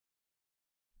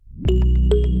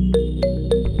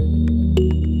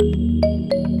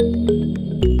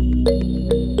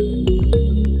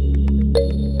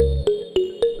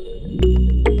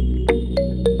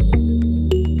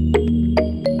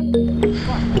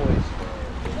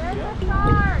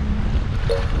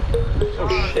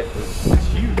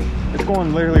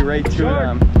Going literally right to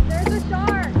them. There's a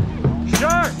shark!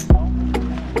 Shark!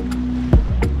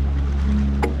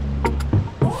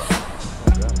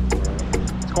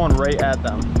 It's going right at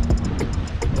them.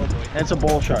 It's a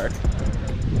bull shark.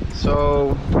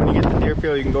 So when you get to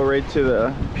Deerfield, you can go right to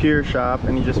the pier shop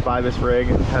and you just buy this rig.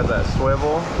 It has that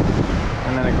swivel,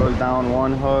 and then it goes down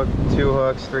 1 hook, 2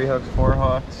 hooks, 3 hooks, 4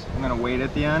 hooks, and then a weight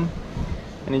at the end.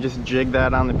 And you just jig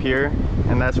that on the pier,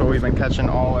 and that's what we've been catching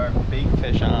all our bait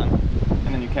fish on.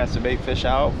 And then you cast the bait fish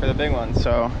out for the big ones.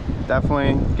 So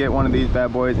definitely get one of these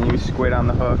bad boys and use squid on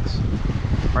the hooks.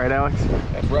 Right, Alex?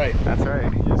 That's right. That's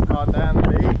right. You just caught that on the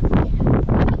bait.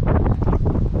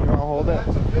 You want to hold it?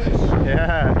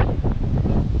 Yeah.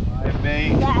 Live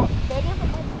bait.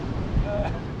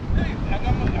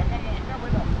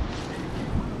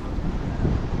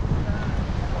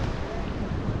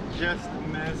 Just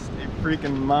missed a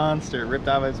freaking monster. Ripped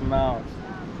out of his mouth.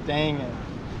 Dang it.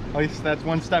 At least that's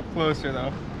one step closer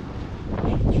though.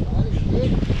 You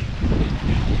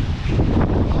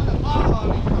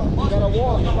gotta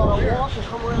walk and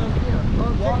come around here.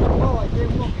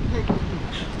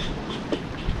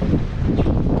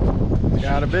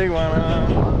 Got a big one,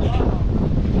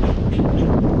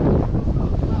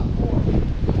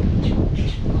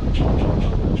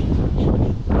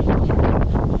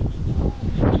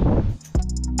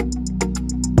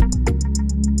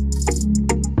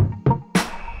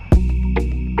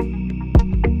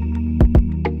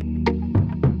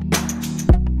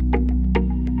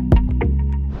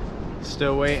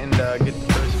 Still waiting to get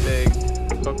the first big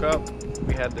hookup.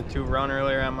 We had the 2 run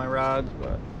earlier on my rods,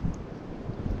 but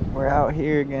we're out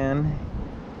here again.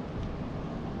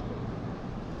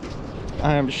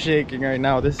 I am shaking right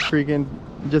now. This freaking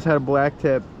just had a black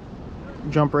tip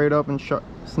jump right up and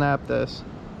snap this.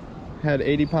 Had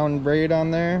 80-pound braid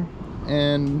on there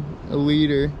and a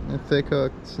leader, a thick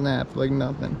hook, snapped like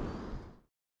nothing.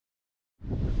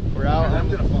 We're out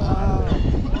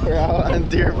on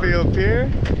Deerfield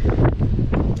Pier.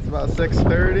 It's about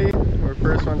 6:30. We're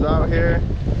first ones out here.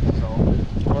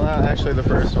 Well, not actually the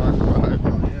first one, but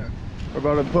we're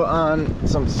about to put on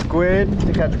some squid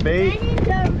to catch bait.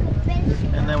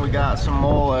 And then we got some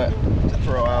mullet to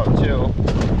throw out too.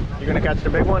 You gonna catch the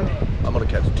big one? I'm gonna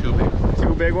catch 2 big ones.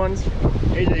 2 big ones?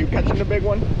 AJ, you catching the big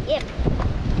one? Yep.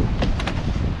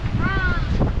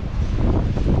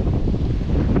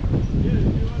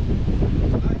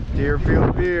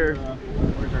 Deerfield Pier.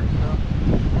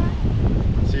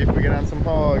 See if we get on some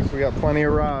hogs. We got plenty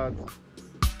of rods.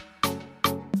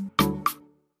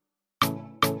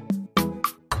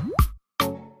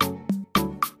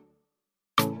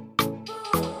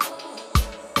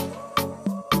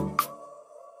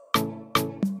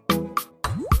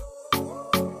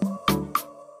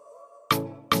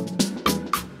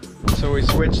 So we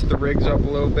switched the rigs up a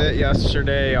little bit.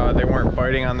 Yesterday they weren't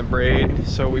biting on the braid,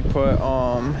 so we put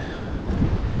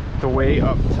the weight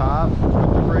up top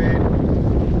of the braid,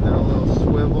 and then a little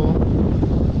swivel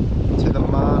to the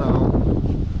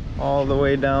mono all the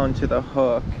way down to the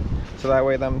hook, so that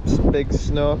way them big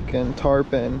snook and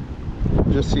tarpon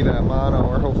just see that mono,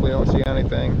 or hopefully don't see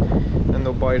anything, and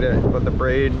they'll bite it. But the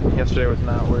braid yesterday was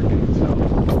not working, so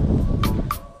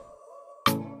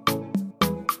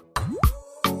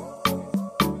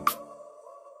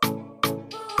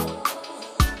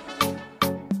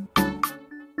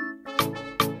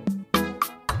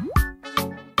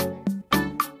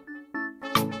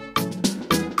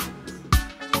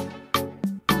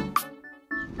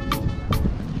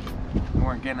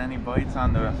weren't getting any bites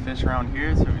on the fish around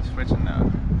here, so we're switching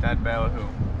to dead ballyhoo.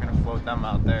 We're gonna float them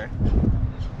out there.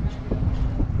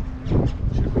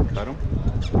 Should we cut them?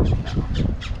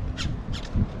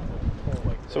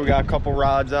 So we got a couple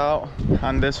rods out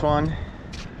on this one.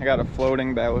 I got a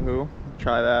floating ballyhoo.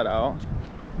 Try that out.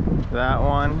 That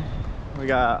one, we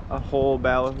got a whole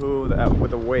ballyhoo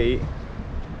with a weight.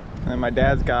 And then my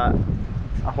dad's got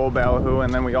a whole ballyhoo,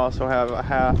 and then we also have a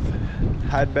half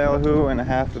head ballyhoo and a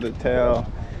half of the tail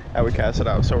that we cast it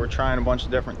out. So we're trying a bunch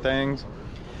of different things.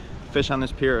 Fish on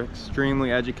this pier are extremely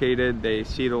educated. They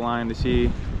see the line, they see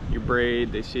your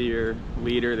braid, they see your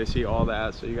leader, they see all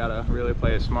that. So you gotta really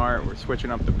play it smart. We're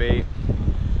switching up the bait.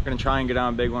 We're gonna try and get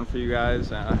on a big one for you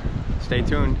guys. Stay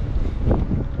tuned.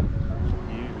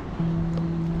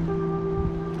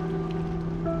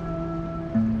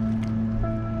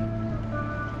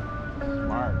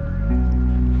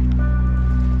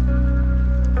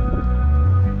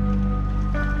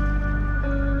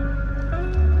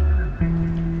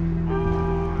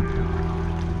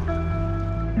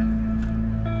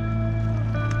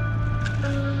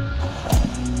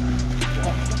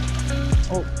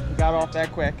 Oh, he got off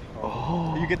that quick.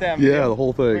 Oh. You get that? Yeah, video? the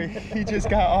whole thing. Wait, he just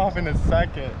got off in a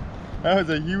second. That was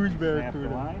a huge barracuda. Snap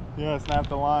the line? Yeah, snapped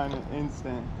the line in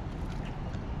instant.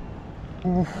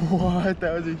 What?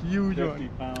 That was a huge 50 one.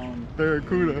 pound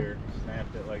Barracuda. leader.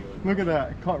 Snapped it like it was. Look at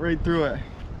that. Caught right through it.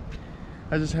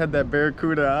 I just had that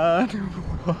barracuda on.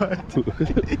 What?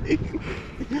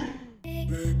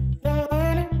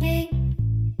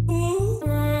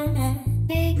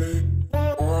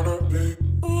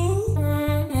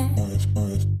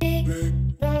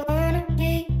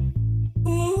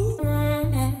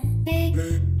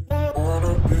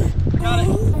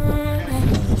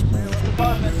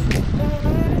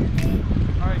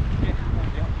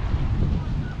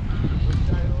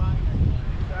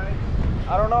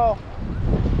 I don't know.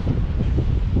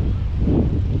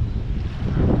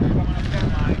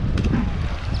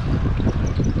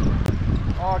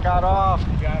 Oh, I got off.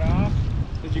 You got off?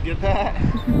 Did you get that?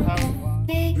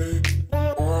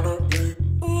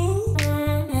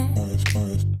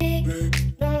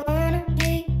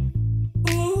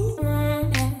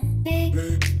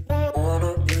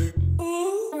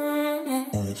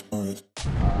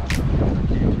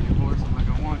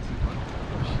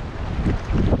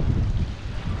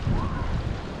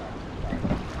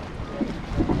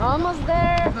 Almost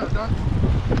there.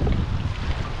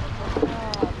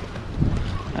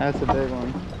 That's a big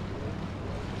one.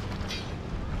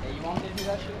 Hey, you want me to do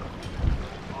that shit?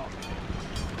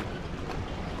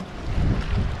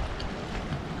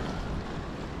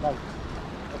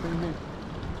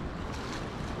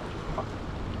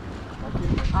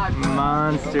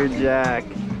 Monster Jack.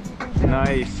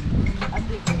 Nice.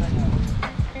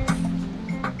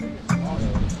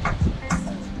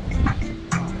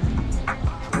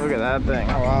 Look at that thing.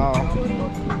 Wow.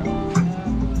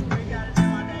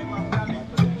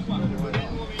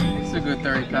 It's a good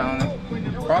 30 pounder.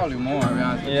 Probably more, to be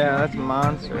honest with you. Yeah, that's a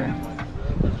monster.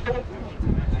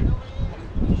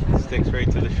 Sticks right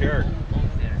to the shark.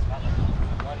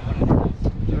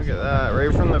 Look at that,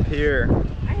 right from the pier.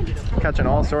 Catching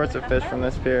all sorts of fish from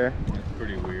this pier. It's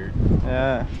pretty weird.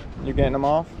 Yeah. You getting them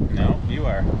off? No, you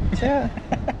are. Yeah.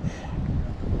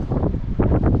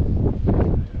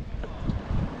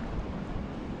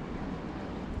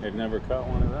 I've never caught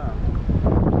one of them.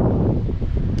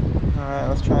 Alright,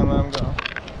 let's try and let them go.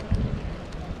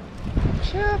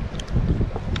 Chip.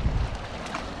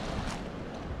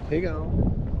 Here you go.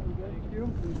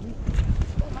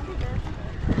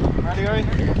 Ready, Ari?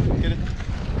 Get it.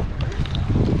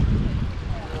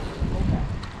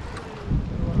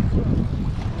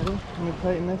 Ready? Let me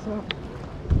tighten this up.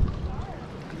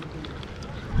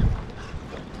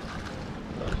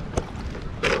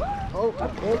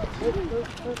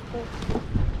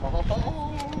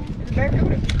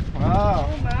 Wow.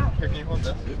 Here, can you hold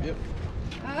this? Yep.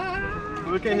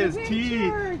 Look at his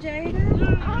teeth.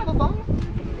 Jaden. I have a bone.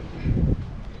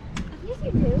 Yes,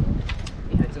 you do.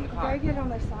 It's in the car. Very good on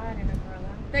their side and umbrella.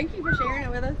 Thank you for sharing it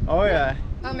with us. Oh yeah.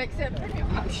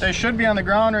 Except They should be on the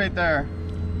ground right there.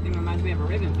 It reminds me of a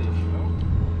ribbon fish.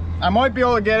 I might be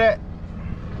able to get it.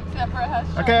 except for it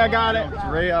has. Okay, I got it. It's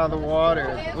right out of the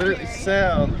water. Literally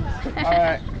sailed.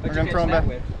 Alright, we're gonna throw them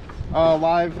back.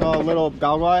 Live little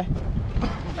goggle eye.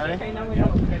 Ready? Okay, no, we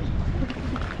don't. Here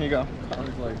you go. I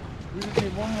was like, we just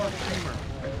need one more steamer.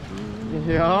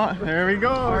 Yeah, there we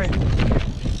go.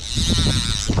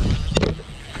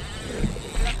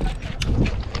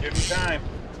 Give him time.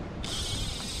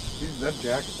 That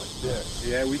jack is like this.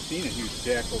 Yeah, we've seen a huge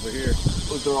jack over here.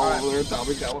 Look, they're all over there.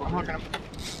 Tommy got one. I'm hooking him.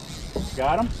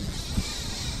 Got him?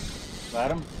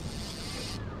 Got him?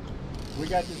 We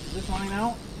got this line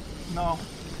out? No.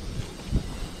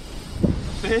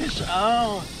 Fish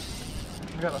out.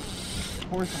 I gotta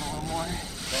force him a little more.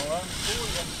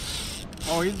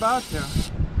 Oh, he's about to.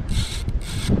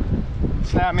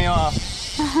 Snap me off.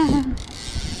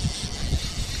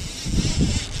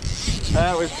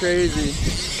 That was crazy.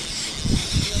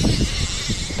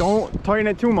 Don't tighten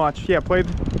it too much. Yeah, play.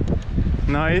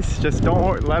 Nice. Just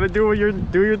don't let it do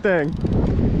your thing.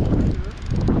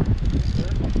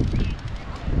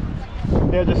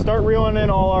 Yeah, just start reeling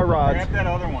in all our rods. Grab that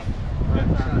other one.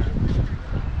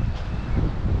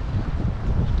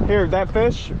 Here, that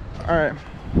fish. All right.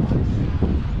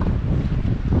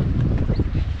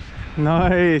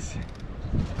 Nice.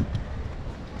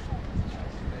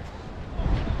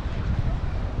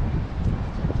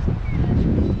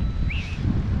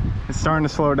 It's starting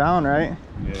to slow down, right?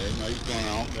 Yeah, no, he's going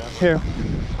out. Yeah. Here.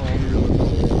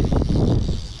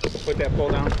 Put that pole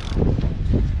down.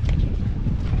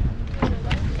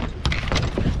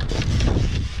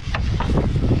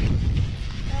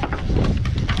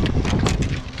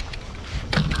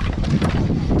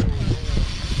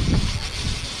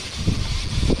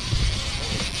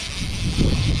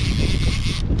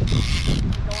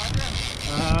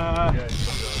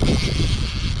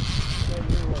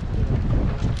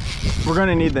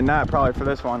 gonna need the net probably for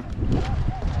this one.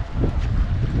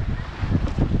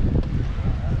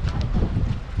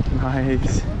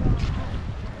 Nice.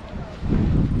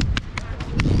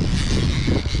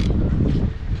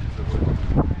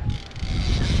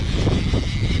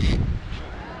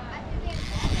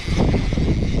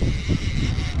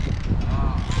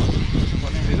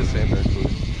 Be the same next week.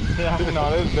 Yeah,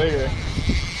 no, it is bigger.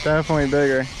 Definitely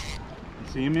bigger.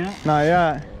 You see him yet? Not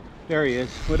yet. There he is.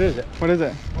 What is it? What is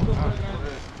it?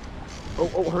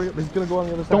 Oh, hurry up. He's gonna go on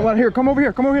the other side. Don't let here. Come over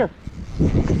here. Come over here.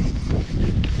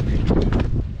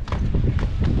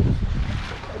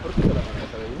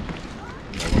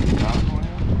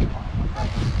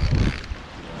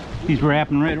 He's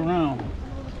wrapping right around.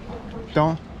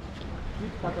 Don't.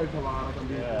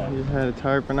 Yeah. You had a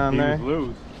tarpon on He there. was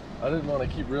loose. I didn't want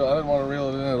to reel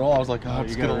it in at all. I was like, I'm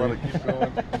just gonna let it keep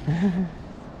going.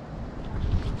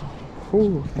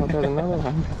 Ooh, thought there was another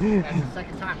one. That's the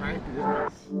second time, right?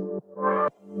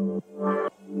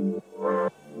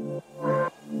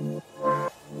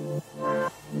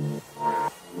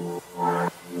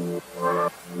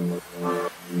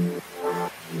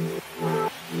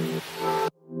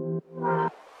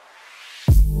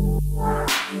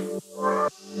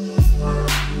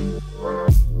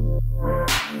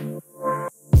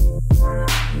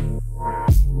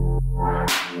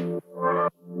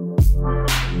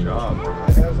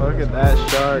 Look at that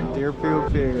shark,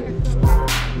 Deerfield Pier.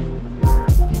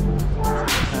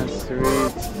 That's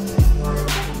sweet.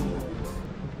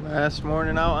 Last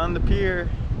morning out on the pier.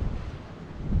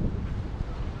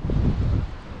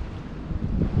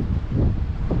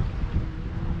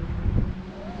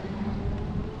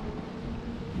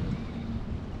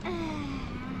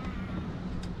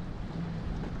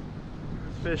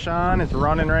 Fish on, it's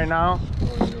running right now.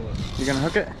 You gonna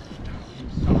hook it?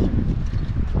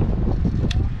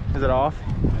 Is it off?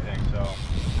 I think so.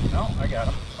 No, I got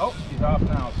him. Oh, he's off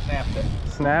now. Snapped it.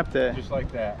 Snapped it. Just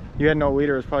like that. You had no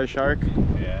leader, it was probably shark.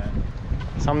 Yeah.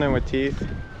 Something with teeth.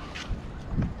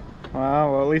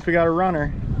 Wow, well at least we got a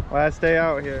runner. Last day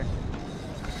out here.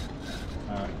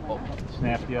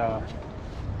 Snapped you off.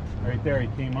 Right there, he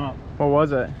came up. What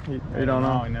was it? You don't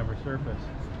know. He never surfaced.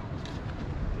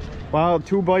 Wow,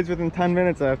 2 bites within 10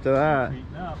 minutes after that.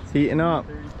 Heating up. It's heating up.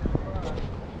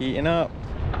 Heating up.